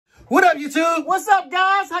What up, YouTube? What's up,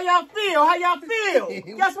 guys? How y'all feel? How y'all feel?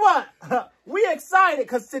 Guess what? We excited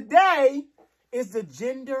because today is the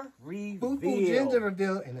gender reveal. Fufu gender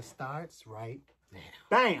reveal, and it starts right now.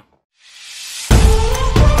 Bam.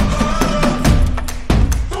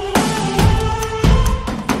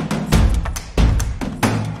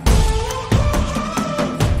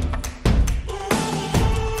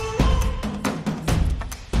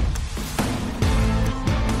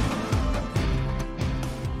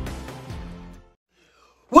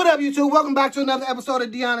 What up, YouTube? Welcome back to another episode of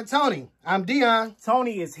Dion and Tony. I'm Dion.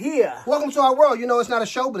 Tony is here. Welcome to our world. You know, it's not a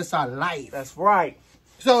show, but it's our life. That's right.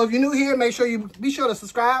 So if you're new here, make sure you be sure to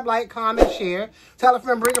subscribe, like, comment, share, tell a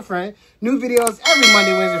friend, bring a friend. New videos every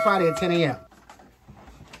Monday, Wednesday, Friday at 10 a.m.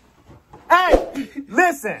 Hey,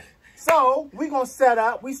 listen. So we gonna set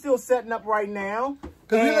up. We still setting up right now.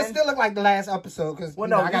 Because we still look like the last episode. Because well,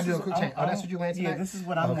 no, I got to do a quick change. Oh, that's what you wearing tonight? Yeah, this is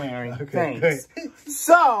what I'm wearing. Okay, thanks.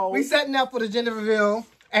 So we setting up for the gender reveal.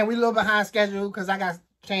 And we a little behind schedule because I got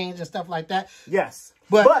change and stuff like that. Yes.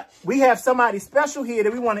 But we have somebody special here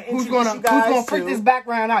that we want to introduce you guys to. Who's going to freak this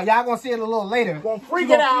background out? Y'all going to see it a little later. Gonna freak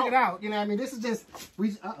it out. You know what I mean? This is just...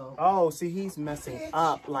 Uh-oh. Oh, see, he's messing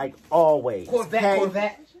up like always.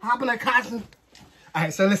 Corvette. Hop in a cotton. All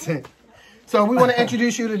right, so listen. So we want to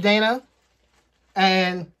introduce you to Dana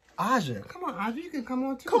and Aja. Come on, Aja. You can come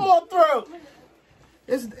on too. Come on through.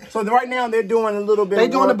 So right now they're doing a little bit. They're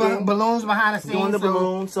doing the balloons behind the scenes. Doing the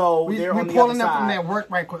balloons, so they're on the other side. We're pulling them from that work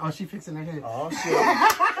right quick. Oh, she fixing her head. Oh shit!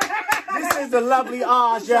 This is the lovely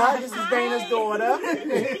Aja. This is Dana's daughter.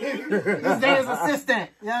 This is Dana's assistant.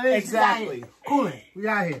 You know what I mean? Exactly. Cooling. We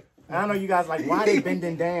out here. I know you guys like why they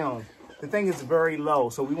bending down. The thing is very low,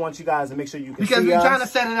 so we want you guys to make sure you can because see we're us. trying to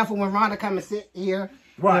set it up for when Rhonda come and sit here.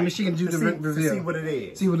 Right. I mean, she can do the reveal. To see what it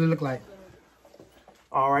is. See what it look like.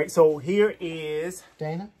 All right. So here is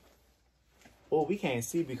Dana. Oh, we can't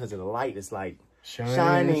see because of the light. It's like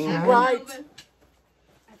shining bright.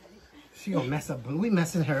 She gonna mess up. We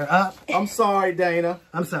messing her up. I'm sorry, Dana.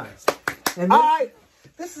 I'm sorry. All right.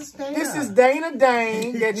 This is Dana. This is Dana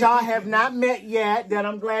Dane that y'all have not met yet. That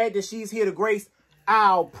I'm glad that she's here to grace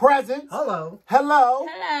our presence. Hello. Hello.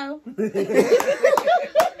 Hello.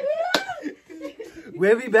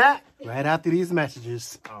 We'll be back right after these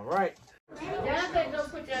messages. All right.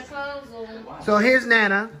 So here's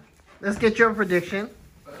Nana. Let's get your prediction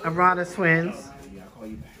of Rhonda's twins.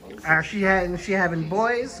 Are she having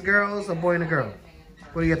boys, girls, or boy and a girl?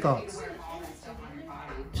 What are your thoughts?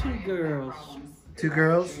 2 girls. 2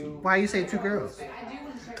 girls? Why you say 2 girls?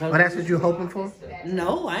 Well, that's what you're hoping for?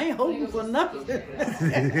 No, I ain't hoping for nothing.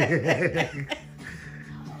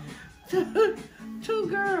 2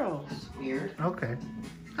 girls. Okay.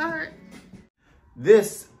 All right.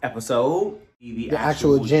 This episode, the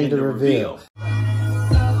actual gender reveal.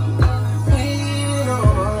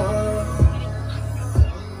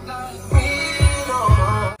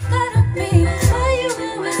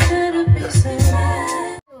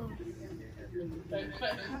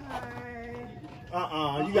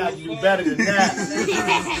 You guys do better than that.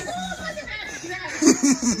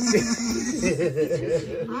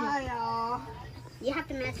 Hi, y'all. You have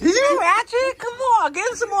to match. Did you match it? Come on, give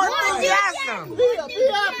him some more enthusiasm.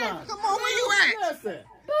 Come on, where you at? Listen.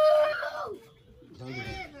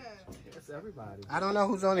 That's everybody. I don't know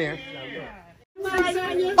who's on there.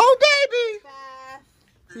 Oh, baby.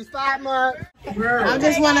 She's 5 months. I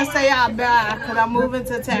just want to say y'all bye because I'm moving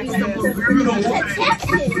to Texas.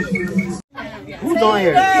 Who's on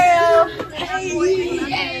here?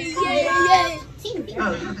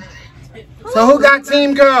 So who got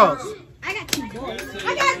team girls? I got team boys.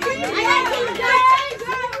 I got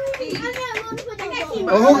team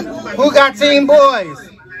girls. Who got team boys?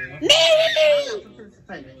 Me.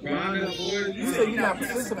 You said you're not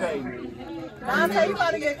participating. Dante, you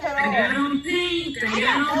about to get cut off.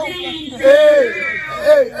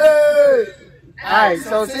 Hey. All right,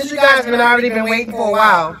 so since you guys have already been waiting for a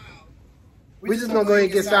while, we're just going to go ahead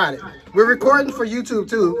and get started. We're recording for YouTube,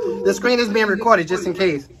 too. The screen is being recorded just in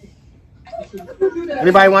case.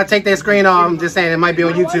 Anybody want to take their screen off? I'm just saying it might be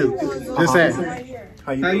on YouTube. Just saying.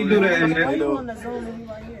 How you do that?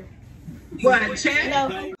 What,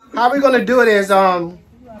 chat? How we're going to do it is, all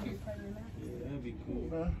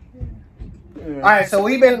right, so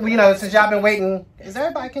we've been, since y'all been waiting. Is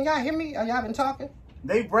everybody, can y'all hear me? Are y'all been talking?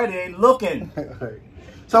 They ready, they looking.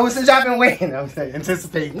 So since y'all been waiting, I'm saying,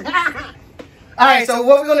 anticipating. All right, so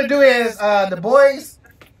what we're going to do is the boys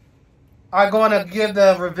are going to give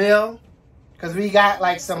the reveal because we got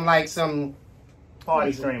some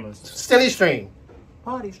party streamers. Silly stream.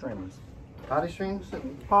 Party streamers. Party streams?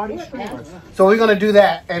 Party streamers. So we're going to do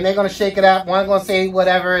that and they're going to shake it up. One's going to say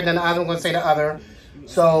whatever and then the other one's going to say the other.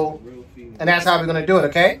 So, and that's how we're gonna do it,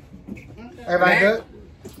 okay? Everybody good?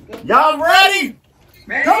 Y'all ready?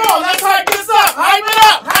 Come on, let's hype this up. Hype it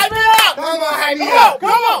up. Hype it up. Come on, hype me Come up. on,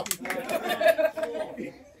 come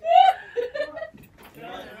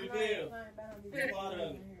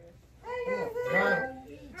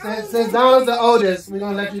on. Since Donald's the oldest, we're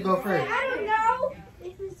gonna let you go first. I don't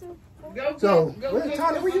know. So,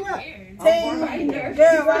 Tony, where you at?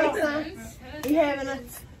 Girl, right now. You having a...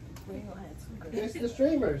 It's the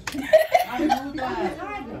streamers.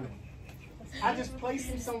 I just placed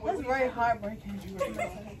him somewhere. That's very heartbreaking.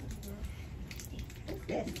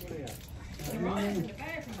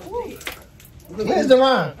 Where's the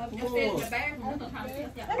rhyme?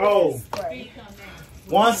 Oh.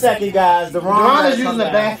 1 second, guys. The Ron is using the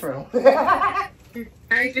bathroom.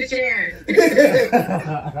 Thanks for sharing.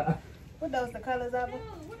 What those the colors of it?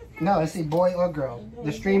 No, it's a boy or girl.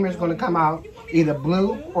 The streamer's gonna come out either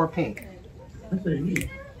blue or pink.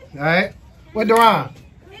 Alright? What Duran?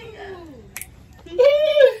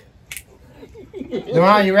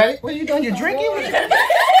 Duran, you ready? What are you doing? You drinking? What you doing?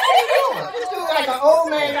 This dude like an old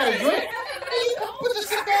man got a drink. Put your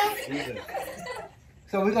sit down.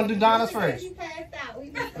 So we're gonna do Donna's first.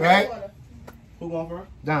 Right? Who going first?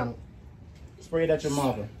 Donald. Spray it at your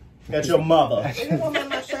mother. At your mother. You want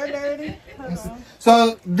my shirt dirty? Hold on.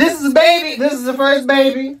 So this is baby. This is the first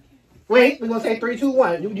baby. Wait, we're gonna say 3, 2,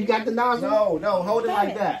 1. You got the nozzle? No, hold it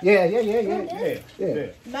like that. Yeah.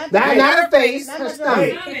 Not her face, her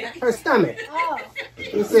stomach. Her stomach. Oh.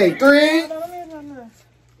 Let's say 3. Hold on, let me have my mask.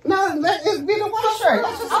 No, it's be the white shirt.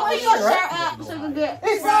 That's just a white shirt, right?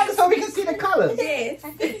 Exactly, so we can see the colors.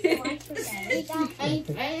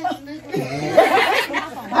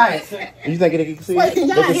 Alright. You think they can see Wait, it? can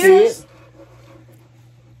They y'all can hear see us? it?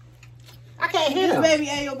 I can't hear This them. baby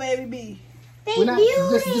A or baby B? We're not,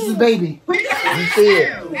 this is baby. You see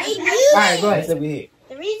it? Alright, go ahead. That's we hit.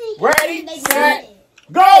 The reason Ready, they set, do it.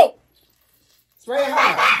 go! Spray it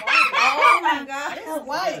hard. Oh my God. This is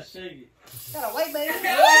white. Got a white baby.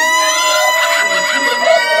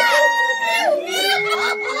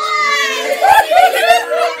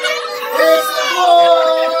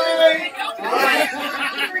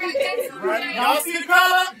 Y'all see the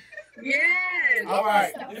color? Yes. All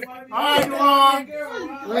right. All right,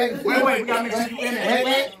 Duran. Wait. Wait, we gotta make sure you in it.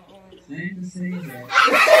 Wait.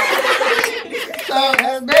 So,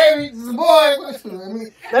 that's baby. This is a boy.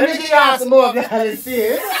 Let me give y'all some more if y'all didn't see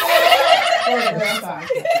it.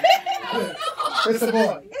 It's a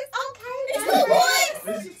boy.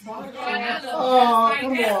 Oh,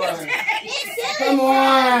 come on. Come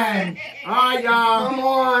on. All right, y'all. Come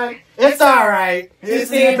on. It's all right. It's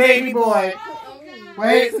the baby boy.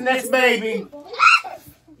 Wait, the next baby.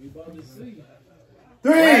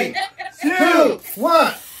 3, 2,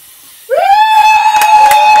 1.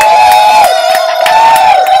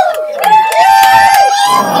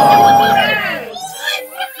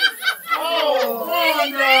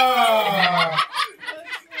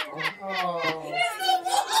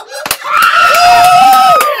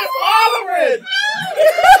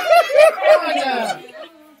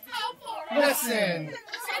 Listen.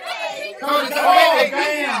 Cody,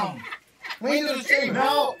 Damn. we ain't do the stream.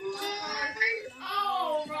 No.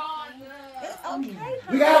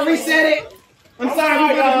 We gotta reset it. I'm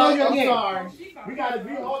sorry, we gotta blow you I'm again. sorry.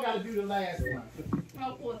 We all gotta do the last one.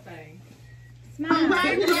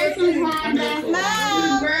 Congratulations, Rhonda.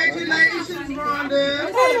 Congratulations, Rhonda.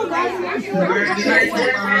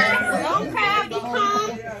 Don't cry, be calm.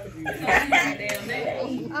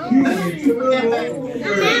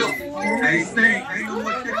 Hey, Stink, ain't no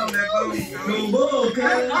more shit on that boat.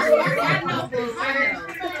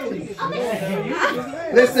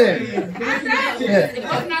 Listen. Yeah.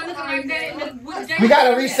 We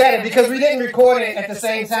gotta reset it because we didn't record it at the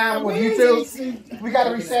same time with YouTube. We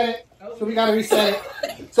gotta reset it. So we gotta reset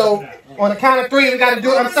it. So on the count of 3, we gotta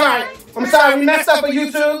do it. I'm sorry, we messed up with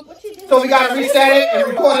YouTube. So we gotta reset it and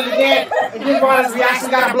record it again. And then Ron's reaction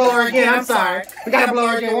gotta blow her again. I'm sorry. We gotta blow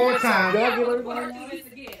her again one more time.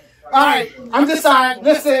 Alright, I'm just sorry.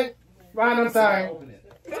 Listen, Ron, I'm sorry.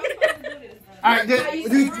 Alright,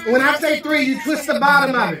 when I say 3, you twist the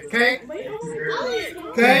bottom of it, okay?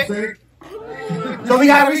 Okay? So we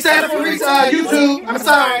gotta reset it for YouTube.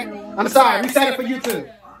 I'm sorry. Reset it for YouTube.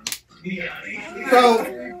 So,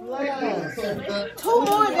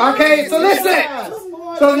 okay, so listen.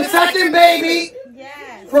 So the second baby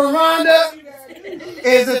for Rhonda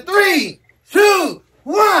is a 3, 2,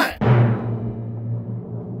 1.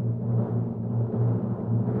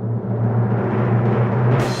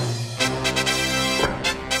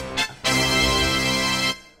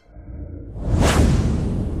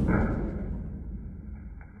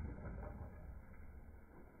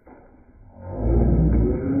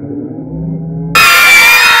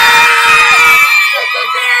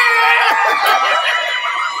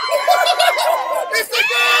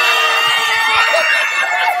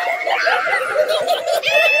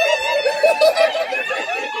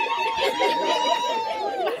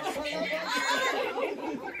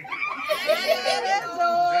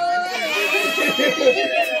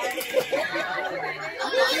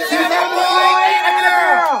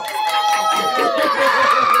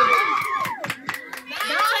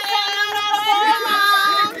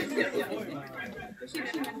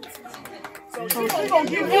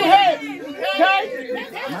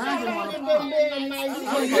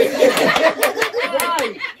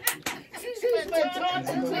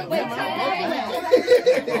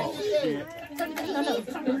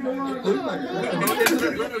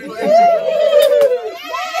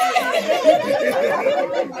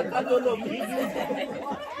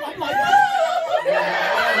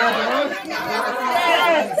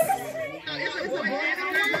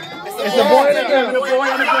 It's a boy and a girl. A boy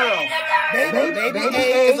and a girl. Baby A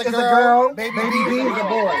is a girl. Baby B is a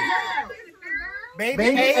boy. Baby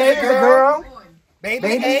A is a girl. Baby A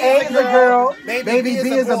is a girl. Baby B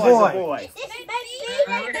is a boy.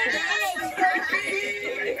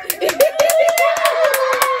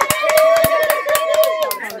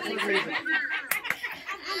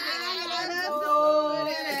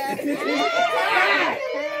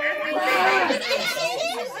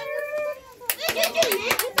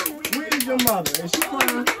 Where's your mother? Is she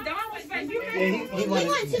crying? Yeah, he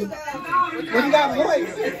wanted to. What you got, boys?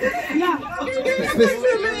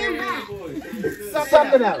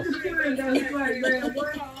 Something else.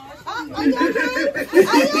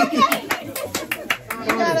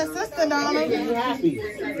 You got a sister, Donna. You happy? You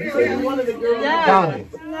said you wanted a girl. Donna.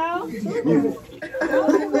 No. You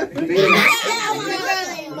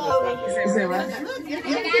say what?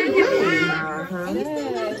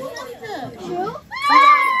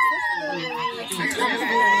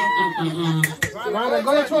 Rhonda,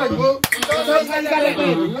 go to choice, boo.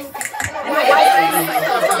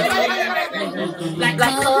 Like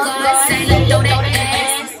God say, let go that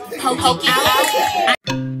ass, poke out.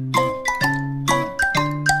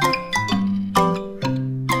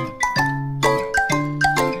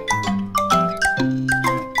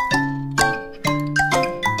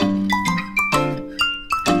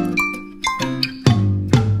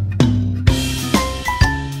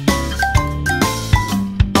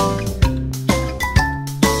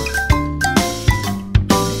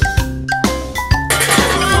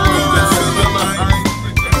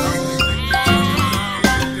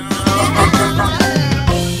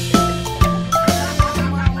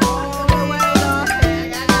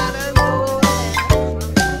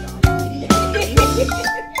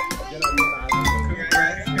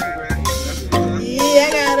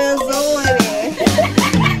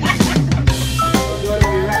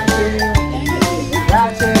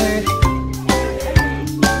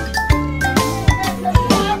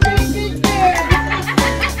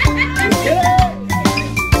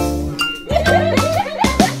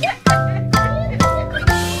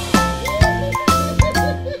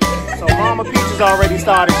 Already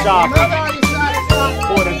started shopping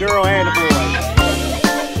for the girl and the boy.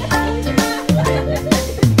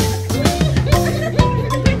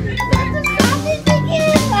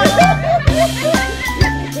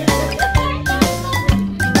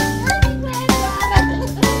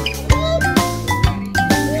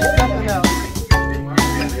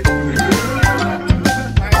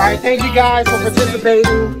 All right, thank you guys for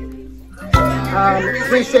participating.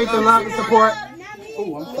 Appreciate the love and support.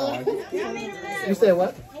 Oh, I'm sorry. You said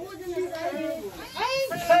what?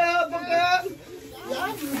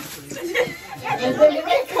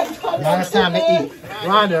 Now it's time to eat.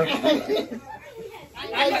 Rhonda.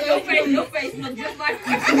 Your face look just like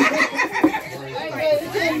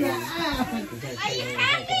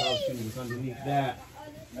Underneath that.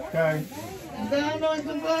 Okay. All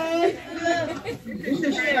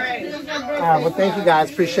right, well, thank you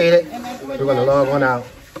guys. Appreciate it. We're going to log one out.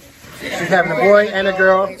 She's having a boy and a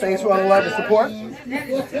girl. Thanks for all the love and support.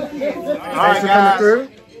 Thanks for coming through.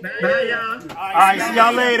 Bye, y'all. All right, see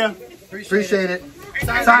y'all later. Appreciate it.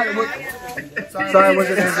 Sorry,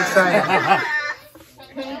 wasn't as exciting. All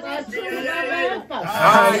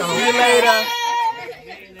right, see you later.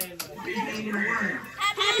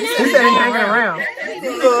 He said he's hanging around.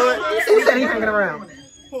 Good. He said he's hanging around.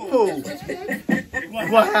 Who?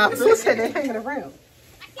 What happened? Who said they're hanging around?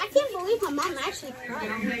 I can't believe my mom actually cried.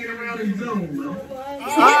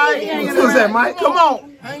 All right. Who's that, Mike? Come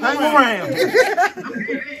on. Hang around.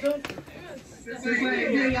 All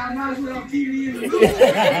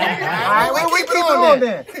right, what we keep on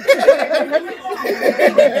then?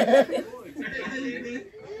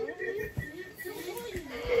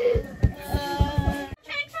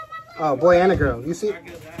 Oh, boy and a girl. You see? I'm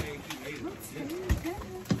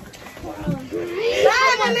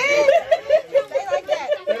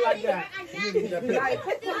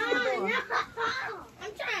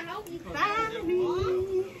trying to help you find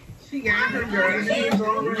me. She got her girl.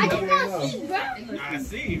 I did not see, bro. I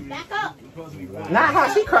see. Back up. Not how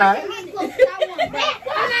she cried. I'm not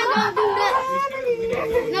gonna do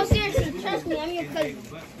that. No, seriously, trust me. I'm your cousin.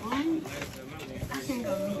 I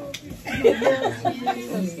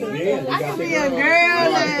can be a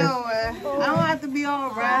girl now. I don't have to be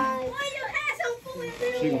all right.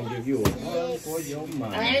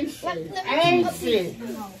 Ain't she?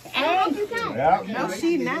 No,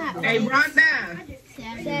 she not. Hey, Rhonda.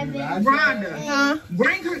 Rhonda.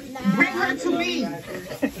 Bring her to me.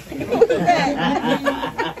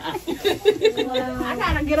 I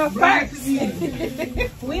gotta get up first.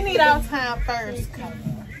 We need our time first.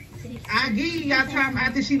 I give y'all time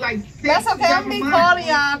after she like 6, That's okay. I'm 7 be months. calling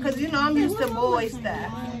y'all because you know I'm used to boy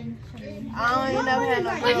stuff. I ain't never had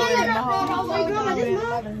no girl in the whole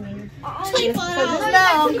because just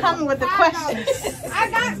now I'm coming with the questions. I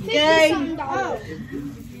got Okay.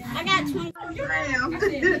 I got 20 Damn. Y'all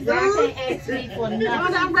can't ask me for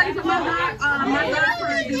nothing. I'm ready for my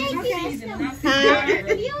girlfriend. Huh?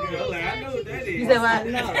 You said what?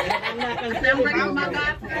 No. I'm ready for my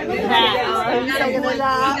girlfriend. You taking the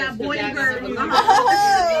job? We got boy and girl.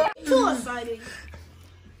 Too excited.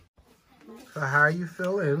 So how are you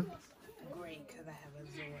feeling? Great, because I have a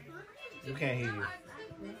Zord. You can't hear you.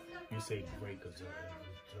 You say great because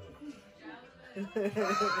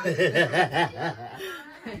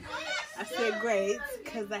I said great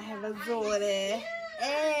because I have a Zord.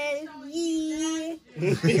 And yeah.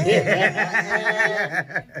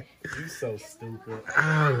 you so stupid.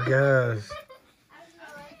 Oh gosh.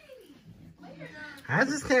 I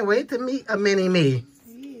just can't wait to meet a mini me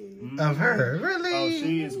of her. Really? Oh,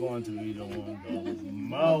 she is going to be the one the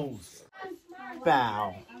most.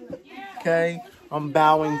 Bow. Okay? I'm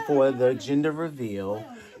bowing for the gender reveal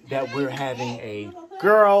that we're having a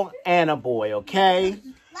girl and a boy, okay?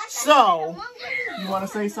 So, you want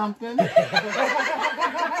to say something?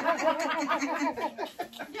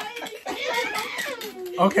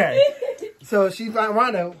 Okay. So she found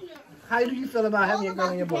Rhonda. How do you feel about having a girl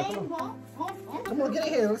and your boy? Come on. Come on, get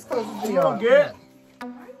in here. Let's close this video. Come on, get.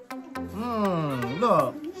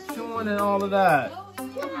 Look. Chewing and all of that.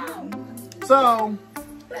 So,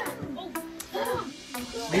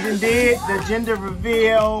 we done did the gender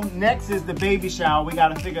reveal. Next is the baby shower. We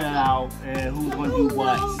gotta figure that out and who's gonna do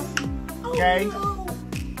what. Okay?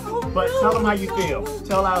 But tell them how you feel.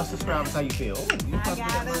 Tell our subscribers how you feel. I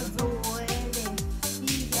got a Zord and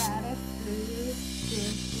she got a sister.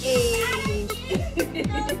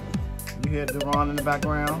 You hear Deron in the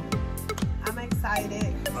background? I'm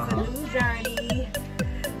excited. It's a new journey.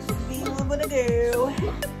 See what to do.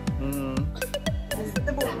 This is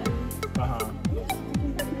the boy.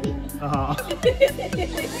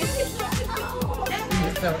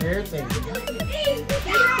 It's so irritating.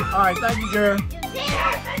 Alright, thank you, girl.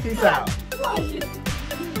 Peace out.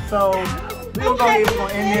 So, we're gonna go ahead, we're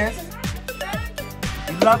gonna end this.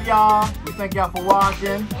 We love y'all. We thank y'all for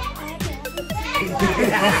watching.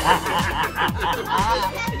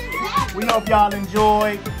 We hope y'all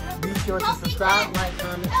enjoyed. Be sure to subscribe, like,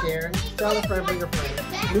 comment, share, tell a friend, bring a friend.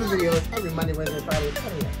 New videos every Monday, Wednesday, Friday,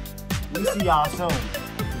 10 a.m. We see y'all soon.